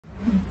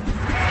Come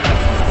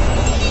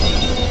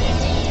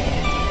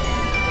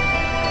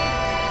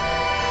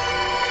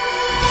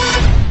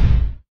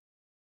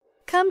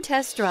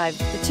test drive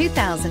the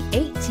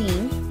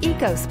 2018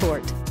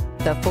 EcoSport.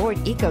 The Ford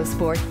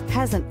EcoSport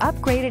has an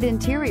upgraded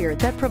interior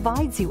that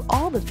provides you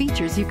all the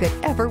features you could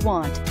ever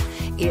want.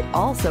 It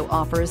also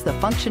offers the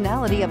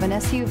functionality of an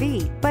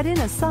SUV, but in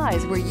a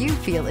size where you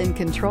feel in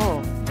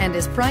control, and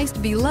is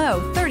priced below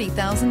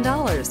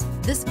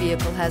 $30,000. This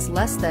vehicle has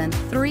less than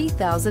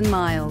 3,000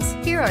 miles.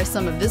 Here are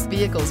some of this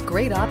vehicle's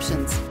great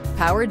options: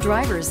 power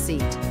driver's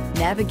seat,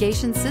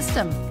 navigation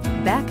system,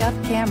 backup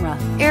camera,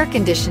 air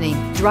conditioning,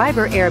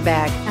 driver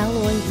airbag,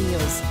 alloy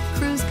wheels,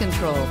 cruise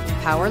control,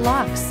 power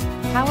locks,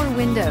 power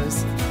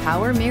windows,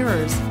 power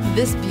mirrors.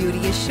 This beauty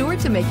is sure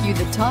to make you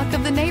the talk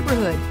of the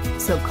neighborhood.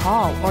 So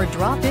call or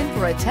drop in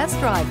for a test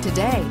drive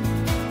today.